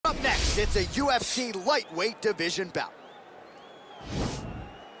It's a UFC lightweight division bout.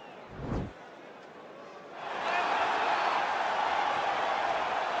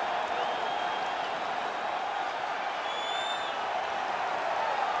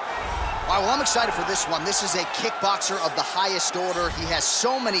 All right, well, I'm excited for this one. This is a kickboxer of the highest order. He has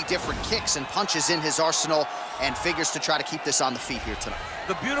so many different kicks and punches in his arsenal and figures to try to keep this on the feet here tonight.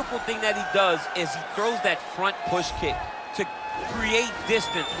 The beautiful thing that he does is he throws that front push kick to create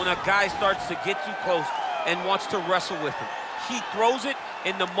distance when a guy starts to get too close and wants to wrestle with him. He throws it,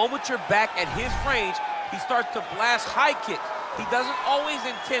 and the moment you're back at his range, he starts to blast high kicks. He doesn't always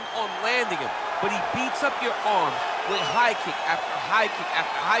intend on landing him, but he beats up your arms with high kick after high kick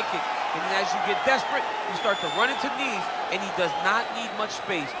after high kick. And then as you get desperate, you start to run into knees, and he does not need much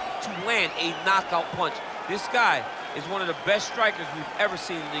space to land a knockout punch. This guy is one of the best strikers we've ever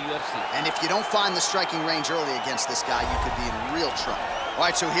seen in the UFC. And if you don't find the striking range early against this guy, you could be in real trouble. All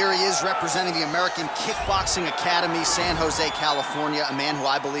right, so here he is representing the American Kickboxing Academy, San Jose, California, a man who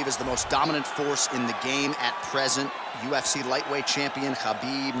I believe is the most dominant force in the game at present, UFC lightweight champion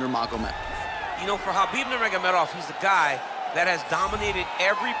Khabib Nurmagomedov. You know, for Khabib Nurmagomedov, he's a guy that has dominated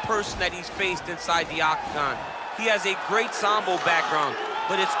every person that he's faced inside the octagon. He has a great sambo background,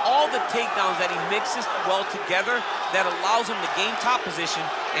 but it's all the takedowns that he mixes well together that allows him to gain top position,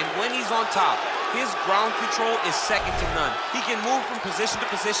 and when he's on top, his ground control is second to none. He can move from position to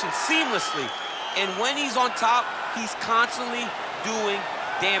position seamlessly, and when he's on top, he's constantly doing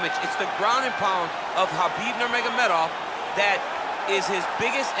damage. It's the ground and pound of Khabib Nurmagomedov that is his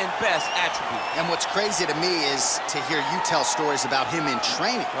biggest and best attribute. And what's crazy to me is to hear you tell stories about him in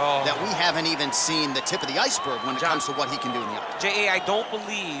training that we haven't even seen the tip of the iceberg when it comes to what he can do in the octagon. J.A., I don't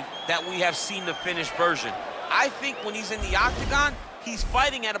believe that we have seen the finished version. I think when he's in the octagon, he's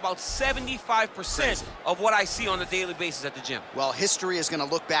fighting at about 75% of what I see on a daily basis at the gym. Well, history is going to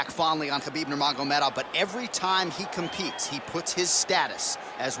look back fondly on Khabib Nurmagomedov, but every time he competes, he puts his status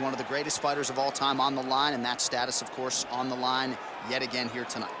as one of the greatest fighters of all time on the line, and that status, of course, on the line yet again here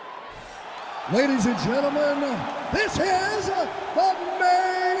tonight. Ladies and gentlemen, this is the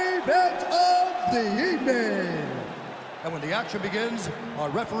main event of the evening. And when the action begins,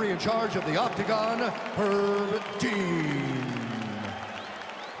 our referee in charge of the octagon, Herb Dean.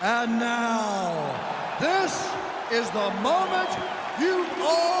 And now, this is the moment you've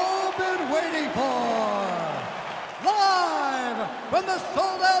all been waiting for. Live from the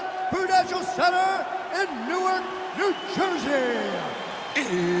sold-out Prudential Center in Newark, New Jersey.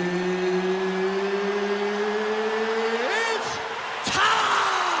 It's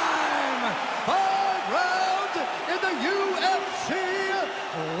time! 5 rounds in the UFC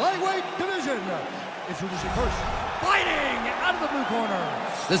lightweight division. Introducing first, fighting out of the blue corner.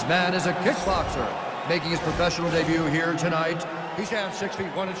 This man is a kickboxer, making his professional debut here tonight. He stands 6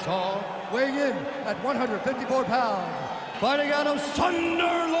 feet 1 inch tall, weighing in at 154 pounds. Fighting out of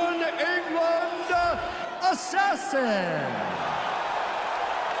Sunderland, England, Assassin.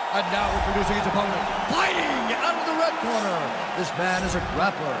 And now introducing his opponent, fighting out of the red corner. This man is a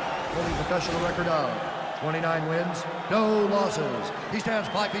grappler, holding a professional record of 29 wins, no losses. He stands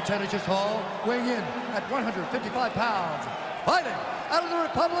 5 feet 10 inches tall, weighing in at 155 pounds. Fighting out of the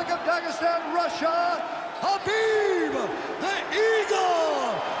Republic of Dagestan, Russia, Khabib the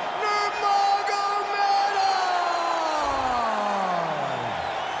Eagle Nurmagomedov!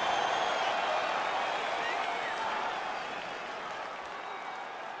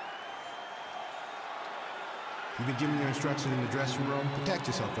 You've been given your instructions in the dressing room. Protect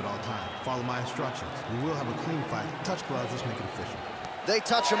yourself at all times. Follow my instructions. We will have a clean fight. Touch gloves, let's make it official. They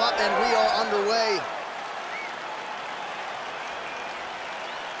touch him up, and we are underway.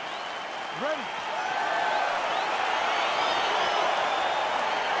 Ready.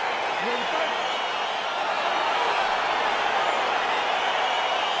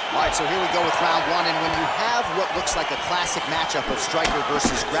 All right, so here we go with round one, and when you have what looks like a classic matchup of striker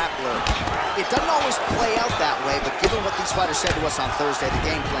versus grappler, it doesn't always play out that way, but given what these fighters said to us on Thursday, the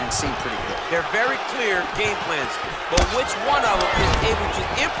game plans seem pretty clear. They're very clear game plans, but which one of them is able to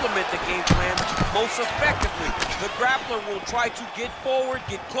implement the game plan most effectively? The grappler will try to get forward,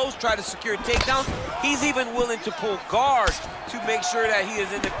 get close, try to secure takedowns. He's even willing to pull guard to make sure that he is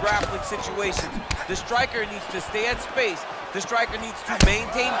in the grappling situations. The striker needs to stay at space. The striker needs to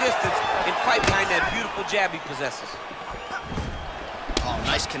maintain distance and fight behind that beautiful jab he possesses. Oh,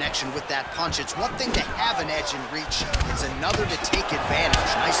 nice connection with that punch. It's one thing to have an edge and reach. It's another to take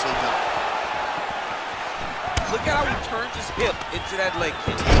advantage. Nicely done. Look at how he turns his hip into that leg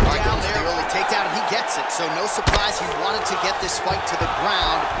kick. Takedown there, the early takedown, and he gets it. So no surprise he wanted to get this fight to the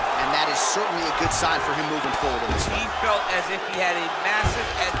ground, and that is certainly a good sign for him moving forward in this fight. He felt as if he had a massive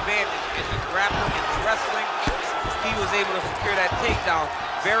advantage wrestling. He was able to secure that takedown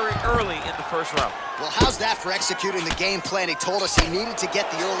very early in the first round. Well, how's that for executing the game plan? He told us he needed to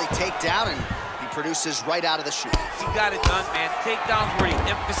get the early takedown, and he produces right out of the chute. He got it done, man. Takedowns were the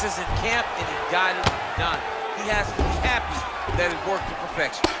emphasis in camp, and he got it done. He has to be happy that it worked to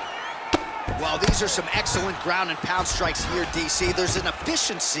perfection. Well, these are some excellent ground and pound strikes here, DC. There's an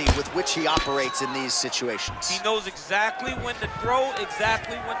efficiency with which he operates in these situations. He knows exactly when to throw,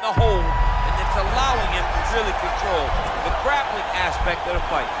 exactly when to hold, and it's allowing him to really control the grappling aspect of the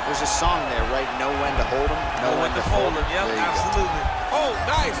fight. There's a song there, right? Know when to hold him, know when to fold him. Yep, absolutely. Oh,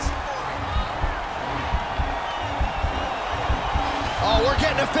 nice. Oh, we're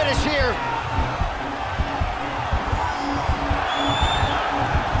getting a finish here.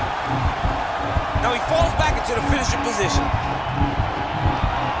 Now he falls back into the finishing position.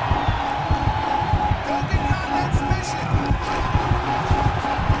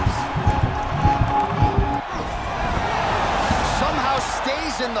 Somehow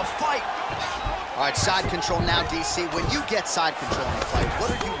stays in the fight. All right, side control now, DC. When you get side control in the fight,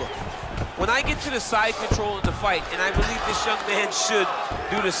 what are you looking for? When I get to the side control in the fight, and I believe this young man should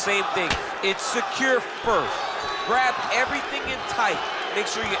do the same thing, it's secure first. Grab everything in tight. Make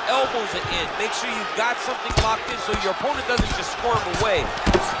sure your elbows are in. Make sure you've got something locked in so your opponent doesn't just squirm away.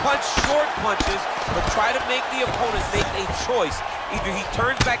 Punch short punches, but try to make the opponent make a choice. Either he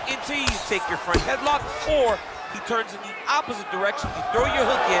turns back into you, take your front headlock, or he turns in the opposite direction. You throw your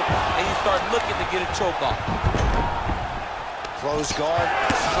hook in, and you start looking to get a choke off. Close guard.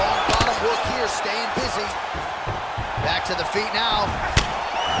 Strong bottom work here, staying busy. Back to the feet now.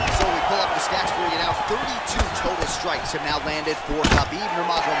 So we pull up the stats for you now. 32 total strikes have now landed for Khabib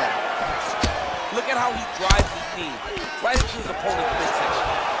Nurmagomedov. Look at how he drives his knee right into his opponent's midsection.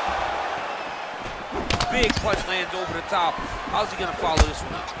 Big punch lands over the top. How's he gonna follow this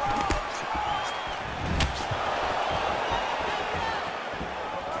one?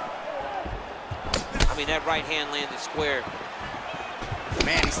 I mean, that right hand landed square.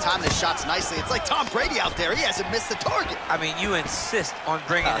 Man, he's timing his shots nicely. It's like Tom Brady out there. He hasn't missed the target. I mean, you insist on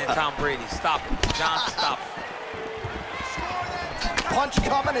bringing in Tom Brady. Stop it. John, stop it. Punch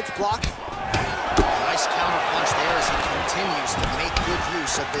coming, it's blocked. Nice counter punch there as he continues to make good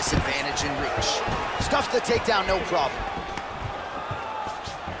use of this advantage in reach. Stuffs the takedown, no problem.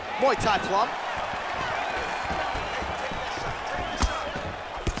 Muay Thai plum.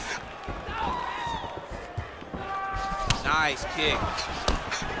 Nice kick.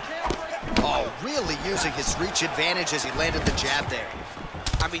 Oh, really using his reach advantage as he landed the jab there.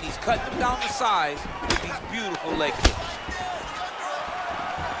 I mean, he's cutting him down to size with these beautiful leg kicks.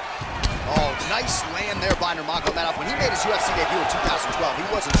 Oh, nice land there by Nurmagomedov. When he made his UFC debut in 2012, he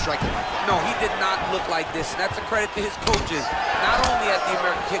wasn't striking like that. No, he did not look like this, and that's a credit to his coaches, not only at the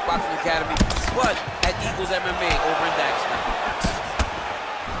American Kickboxing Academy, but at Eagles MMA over in Dagestan.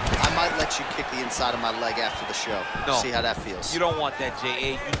 I might let you kick the inside of my leg after the show. No. See how that feels. You don't want that,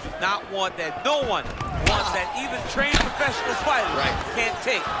 J.A. You do not want that. No one wants that. Even trained professional fighters can't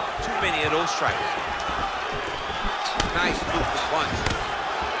take too many of those strikes. Nice movement punch.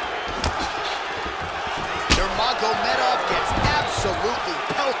 Nurmagomedov gets absolutely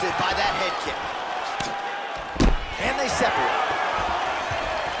pelted by that head kick. And they separate.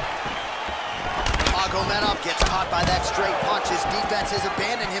 Nurmagomedov gets caught by that straight punch. His defense has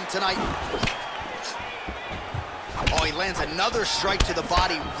abandoned him tonight. Oh, he lands another strike to the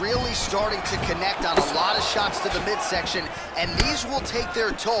body, really starting to connect on a lot of shots to the midsection, and these will take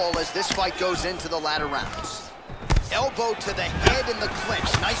their toll as this fight goes into the latter rounds. Elbow to the head in the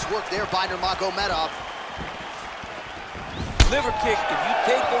clinch. Nice work there by Nurmagomedov. Liver kick, if you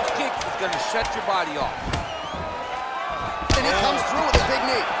take those kicks, it's going to shut your body off. And he comes through with a big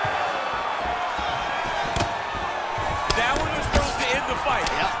knee. That one was supposed to end the fight.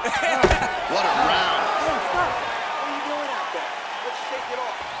 Yep. What a round. Hey, stop. What are you doing out there? Let's shake it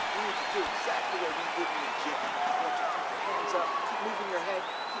off. You need to do exactly what we did in the gym. I want you to keep your hands up, keep moving your head,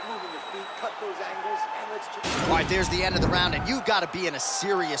 keep moving your feet, cut those angles, and let's just... All right, there's the end of the round, and you've got to be in a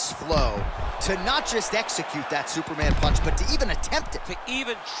serious flow to not just execute that Superman punch, but to even attempt it. To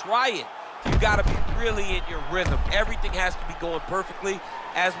even try it, you got to be really in your rhythm. Everything has to be going perfectly,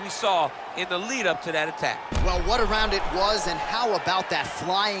 as we saw in the lead up to that attack. Well, what a round it was, and how about that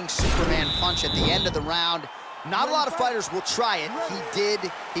flying Superman punch at the end of the round? Not a lot of fighters will try it. He did,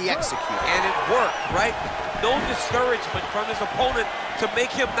 he executed. And it worked, right? No discouragement from his opponent to make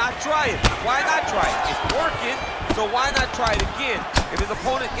him not try it. Why not try it? It's working, so why not try it again? If his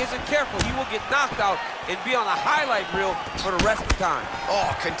opponent isn't careful, he will get knocked out and be on a highlight reel for the rest of the time. Oh,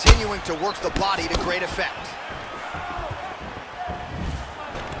 continuing to work the body to great effect.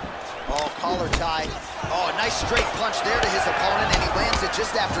 Oh, collar tie. Oh, a nice straight punch there to his opponent, and he lands it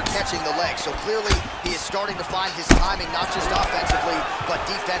just after catching the leg. So clearly, he is starting to find his timing, not just offensively, but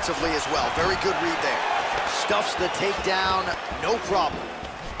defensively as well. Very good read there. Stuffs the takedown, no problem.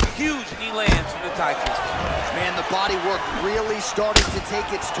 Huge knee lands from the tie kick. Man, the body work really starting to take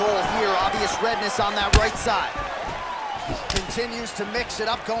its toll here. Obvious redness on that right side. Continues to mix it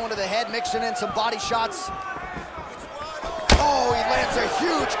up, going to the head, mixing in some body shots. Oh, he lands a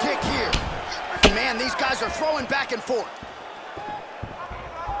huge kick here. Man, these guys are throwing back and forth.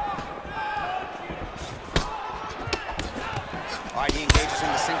 All right, he engages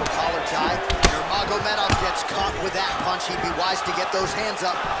in the single collar tie. Nurmagomedov gets caught with that punch. He'd be wise to get those hands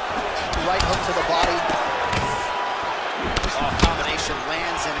up. Right hook to the body. Oh, combination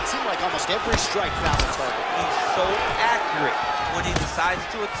lands, and it seemed like almost every strike found the target. He's so accurate when he decides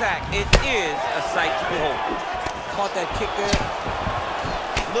to attack. It is a sight to behold. Caught that kick there.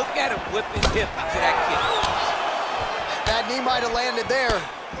 Look at him whip his hip into that kick. That knee might have landed there.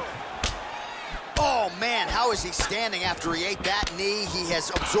 Oh, man, how is he standing after he ate that knee? He has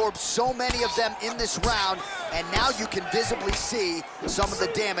absorbed so many of them in this round, and now you can visibly see some of the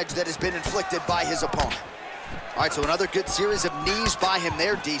damage that has been inflicted by his opponent. All right, so another good series of knees by him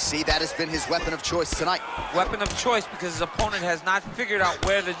there, DC. That has been his weapon of choice tonight. Weapon of choice because his opponent has not figured out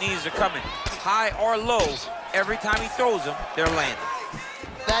where the knees are coming. High or low, every time he throws them, they're landing.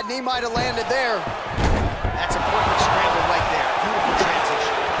 That knee might have landed there. That's a perfect scramble right there. Beautiful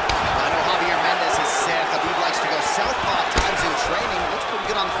transition. I know Javier Mendez has said Khabib likes to go southpaw at times in training. Looks pretty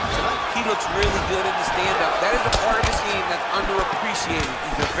good on the feet tonight. He looks really good in the stand-up. That is a part of his game that's underappreciated.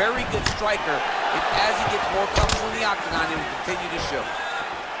 He's a very good striker, and as he gets more comfortable in the octagon, he will continue to show.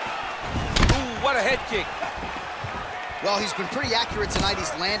 Ooh, what a head kick. Well, he's been pretty accurate tonight.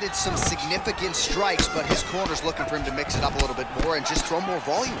 He's landed some significant strikes, but his corner's looking for him to mix it up a little bit more and just throw more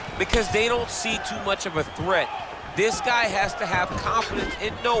volume. Because they don't see too much of a threat. This guy has to have confidence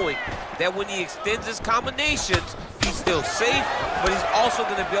in knowing that when he extends his combinations, he's still safe, but he's also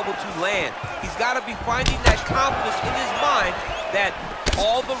going to be able to land. He's got to be finding that confidence in his mind that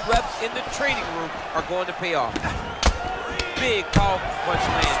all the reps in the training room are going to pay off. Big, powerful punch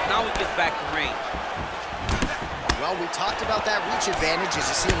lands. Now he gets back to range. Well, we talked about that reach advantage as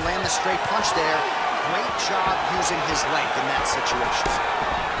you see him land the straight punch there. Great job using his length in that situation.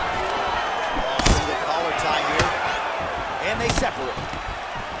 Single collar tie here. And they separate.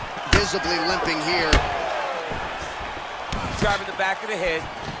 Visibly limping here. Driving the back of the head,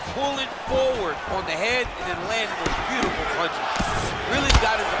 pulling forward on the head, and then landing those beautiful punches. Really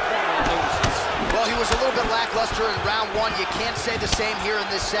got his opponent on notice. Well, he was a little bit lackluster in round one. You can't say the same here in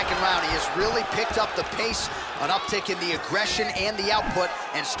this second round. He has really picked up the pace, an uptick in the aggression and the output,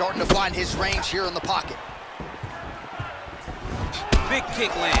 and starting to find his range here in the pocket. Big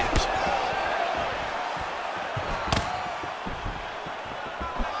kick lands.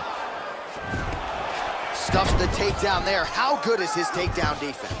 Stuffs the takedown there. How good is his takedown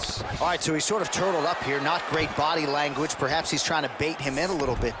defense? All right, so he's sort of turtled up here. Not great body language. Perhaps he's trying to bait him in a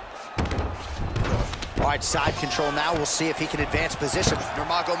little bit. All right, side control now. We'll see if he can advance position.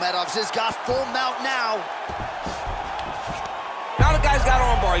 Nurmagomedov has got full mount now. Now the guy's got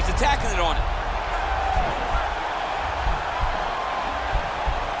armbar. He's attacking it on him.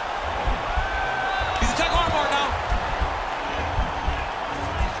 He's attacking armbar now.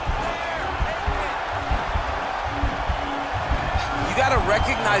 You got to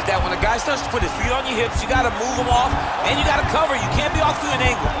recognize that when a guy starts to put his feet on your hips, you got to move him off, and you got to cover. You can't be off to an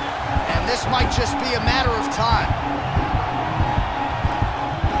angle. And this might just be a matter of time.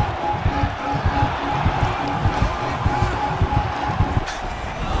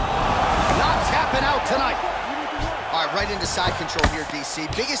 Not tapping out tonight. All right, right into side control here, DC.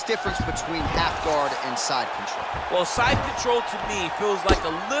 Biggest difference between half guard and side control? Well, side control to me feels like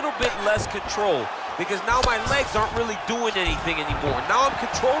a little bit less control because now my legs aren't really doing anything anymore. Now I'm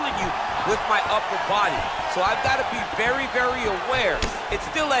controlling you with my upper body. So I've got to be very, very aware. It's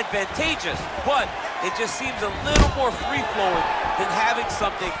still advantageous, but it just seems a little more free-flowing than having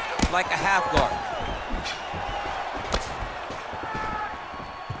something like a half guard.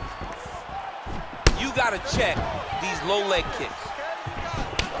 You got to check these low leg kicks.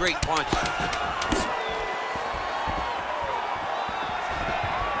 Great punch.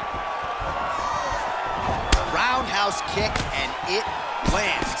 Roundhouse kick, and it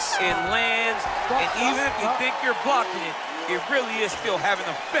lands. It lands, and even if you think you're blocking it, it really is still having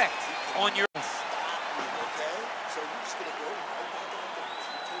an effect on your...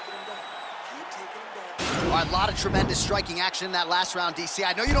 All right, a lot of tremendous striking action in that last round, DC.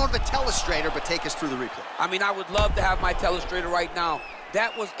 I know you don't have a telestrator, but take us through the replay. I mean, I would love to have my telestrator right now,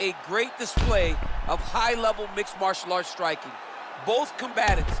 That was a great display of high-level mixed martial arts striking. Both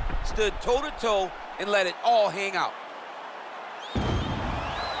combatants stood toe-to-toe and let it all hang out.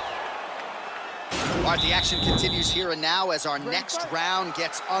 All right, the action continues here and now as our next round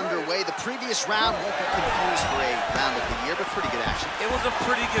gets underway. The previous round won't be confused for a round of the year, but pretty good action. It was a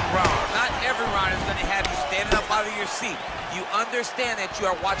pretty good round. Not every round is going to have you standing up out of your seat. You understand that you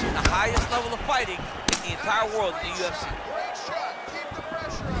are watching the highest level of fighting in the entire world in the UFC.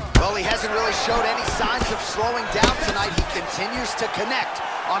 Well, he hasn't really showed any signs of slowing down tonight. He continues to connect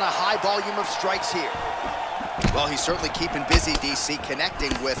on a high volume of strikes here. Well, he's certainly keeping busy, DC,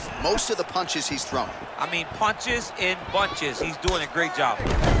 connecting with most of the punches he's thrown. I mean, punches in bunches. He's doing a great job.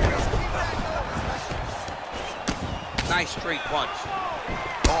 Nice straight punch.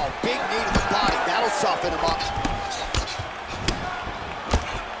 Oh, big knee to the body. That'll soften him up.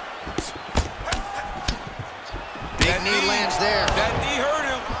 Big knee lands there. That knee hurt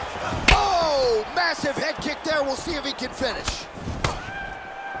him. Oh, massive head kick there. We'll see if he can finish.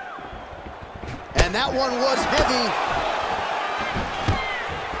 And that one was heavy.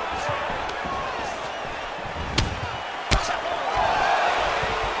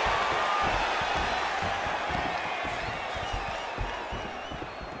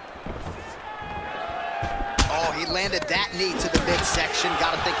 Oh, he landed that knee to the midsection.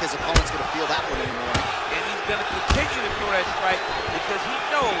 Got to think his opponent's going to feel that one in the morning. And he's going to continue to throw that strike because he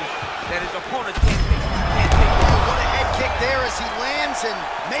knows that his opponent can't take it. What a head kick there as he lands, and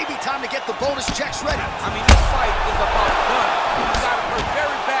maybe time to get the bonus checks ready. I mean, this fight is about done. He got him hurt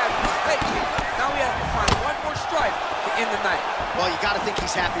very bad with his leg kick. Now he has to find one more strike to end the night. Well, you got to think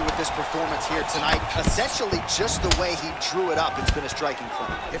he's happy with this performance here tonight. Essentially, just the way he drew it up, it's been a striking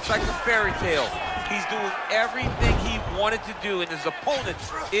clinic. It's like a fairy tale. He's doing everything he wanted to do, and his opponent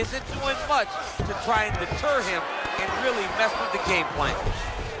isn't doing much to try and deter him and really mess with the game plan.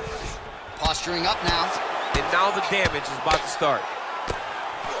 Posturing up now. And now the damage is about to start.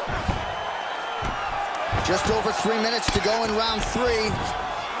 Just over 3 minutes to go in round 3.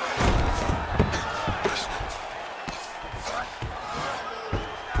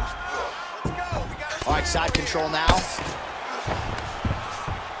 All right, side control now.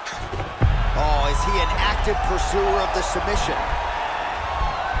 Oh, is he an active pursuer of the submission?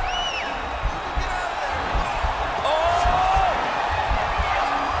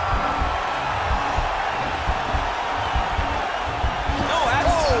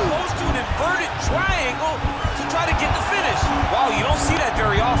 Triangle to try to get the finish. Wow, you don't see that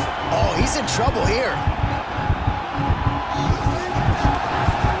very often. Oh, he's in trouble here.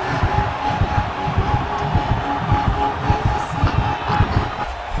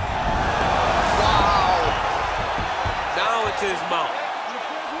 Wow. Now into his mouth.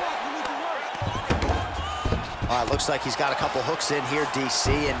 All right, looks like he's got a couple hooks in here, DC,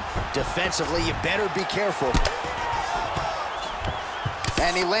 and defensively, you better be careful.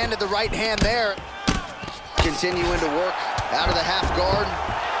 And he landed the right hand there. Continuing to work out of the half guard.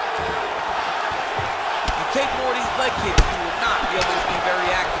 You take more of these leg kicks, you will not be able to be very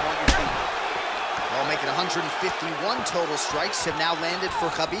active on your feet. Well, making 151 total strikes have now landed for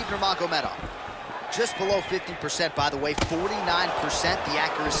Khabib Nurmagomedov. Just below 50%, by the way, 49% the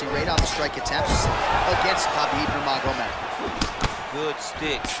accuracy rate on the strike attempts against Khabib Nurmagomedov. Good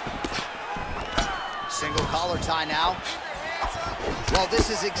stick. Single collar tie now. Well, this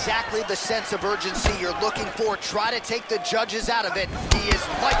is exactly the sense of urgency you're looking for. Try to take the judges out of it. He is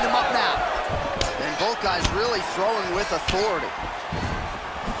lighting them up now. And both guys really throwing with authority.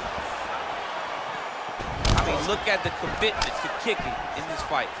 I mean, look at the commitment to kicking in this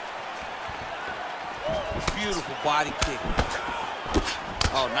fight. Beautiful body kick.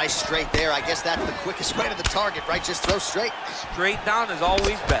 Oh, nice straight there. I guess that's the quickest way to the target, right? Just throw straight. Straight down is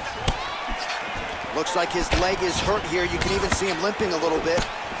always best. Looks like his leg is hurt here. You can even see him limping a little bit.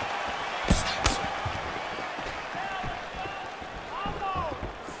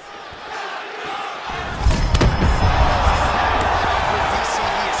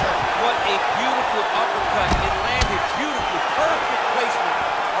 What a beautiful uppercut. It landed beautifully. Perfect placement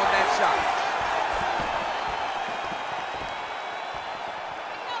on that shot.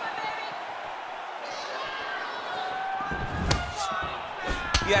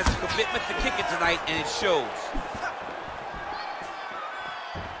 He has a commitment to kicking tonight, and it shows.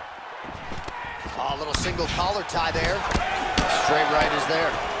 Oh, a little single collar tie there. Straight right is there.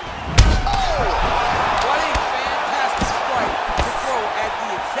 Oh! What a fantastic strike to throw at the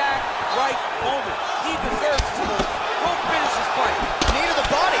exact right moment. He deserves this move. Go finish this fight. Knee to the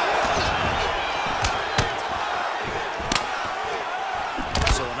body.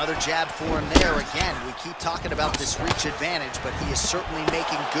 So another jab for him there. Again, we keep talking about this reach advantage, but he is certainly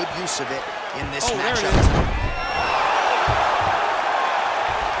making good use of it in this matchup.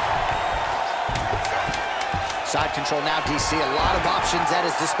 Side control now, DC. A lot of options at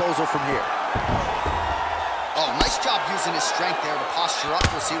his disposal from here. Oh, nice job using his strength there to posture up.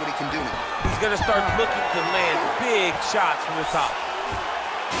 We'll see what he can do now. He's going to start looking to land big shots from the top.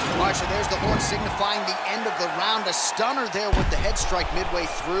 All right, so there's the horn signifying the end of the round. A stunner there with the head strike midway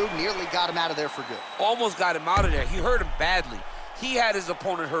through. Nearly got him out of there for good. Almost got him out of there. He hurt him badly. He had his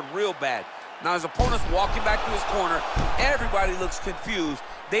opponent hurt real bad. Now his opponent's walking back to his corner. Everybody looks confused.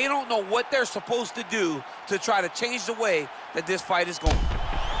 They don't know what they're supposed to do to try to change the way that this fight is going.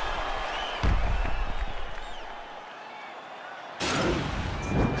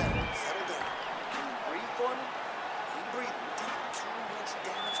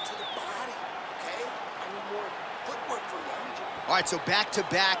 All right, so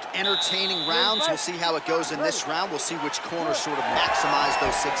back-to-back entertaining rounds. We'll see how it goes in this round. We'll see which corner sort of maximize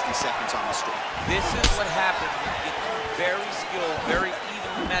those 60 seconds on the street. This is what happens when you get two very skilled, very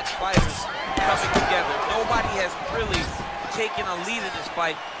evenly matched fighters coming together. Nobody has really taken a lead in this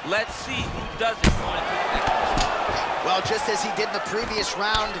fight. Let's see who does it going into the next one. Well, just as he did in the previous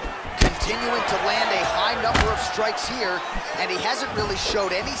round, continuing to land a high number of strikes here, and he hasn't really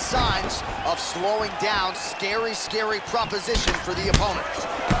showed any signs of slowing down. Scary, scary proposition for the opponent.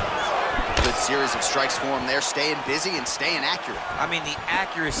 Good series of strikes for him there, staying busy and staying accurate. I mean, the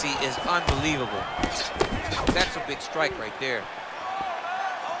accuracy is unbelievable. That's a big strike right there.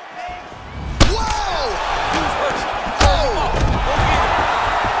 Whoa!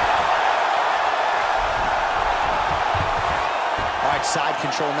 Side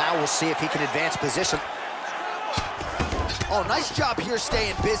control now. We'll see if he can advance position. Oh, nice job here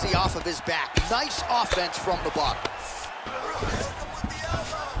staying busy off of his back. Nice offense from the bottom.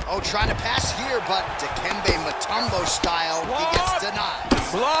 Oh, trying to pass here, but Dikembe Mutombo style, he gets denied.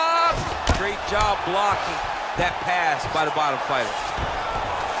 Block! Great job blocking that pass by the bottom fighter.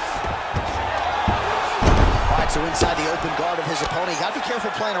 All right, so inside the open guard of his opponent. You got to be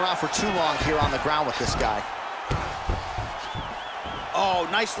careful playing around for too long here on the ground with this guy. Oh,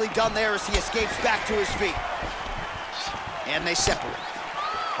 nicely done there as he escapes back to his feet. And they separate.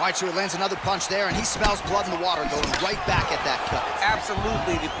 All right, so he lands another punch there, and he smells blood in the water, going right back at that cut.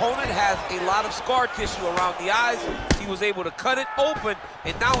 Absolutely. The opponent has a lot of scar tissue around the eyes. He was able to cut it open,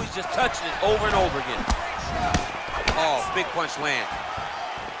 and now he's just touching it over and over again. Oh, big punch land.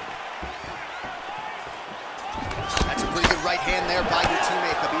 That's a pretty good right hand there by your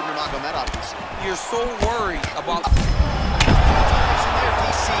teammate, Khabib Nurmagomedov. You're so worried about...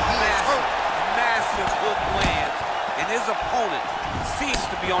 Massive hook lands, and his opponent seems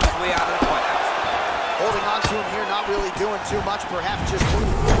to be on his way out of the fight. Holding on to him here, not really doing too much, perhaps just... Oh,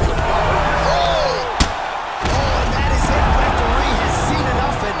 and that is it. Referee has seen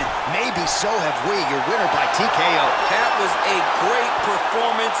enough, and maybe so have we. Your winner by TKO. That was a great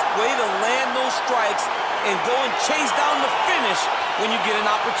performance. Way to land those strikes and go and chase down the finish when you get an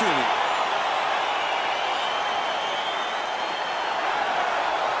opportunity.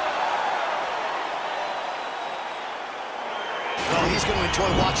 He's going to enjoy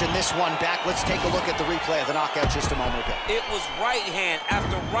watching this one back. Let's take a look at the replay of the knockout just a moment ago. It was right hand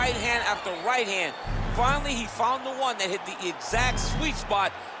after right hand after right hand. Finally, he found the one that hit the exact sweet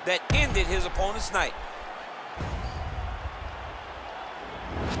spot that ended his opponent's night.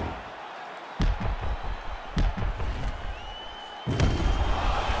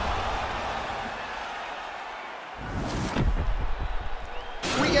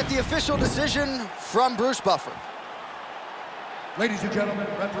 We get the official decision from Bruce Buffer. Ladies and gentlemen,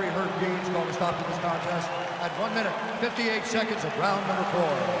 referee Herb Dean's going to stop to this contest at 1 minute, 58 seconds of round number 4.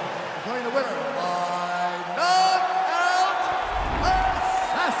 Declaring the winner by knockout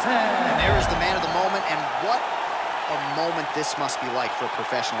assassin. And there is the man of the moment, and what a moment this must be like for a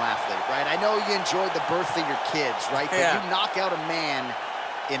professional athlete, right? I know you enjoyed the birth of your kids, right? But you knock out a man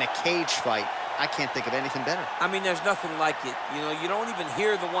in a cage fight. I can't think of anything better. I mean, there's nothing like it. You know, you don't even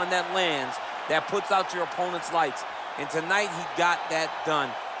hear the one that lands that puts out your opponent's lights. And tonight, he got that done.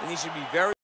 And he should be very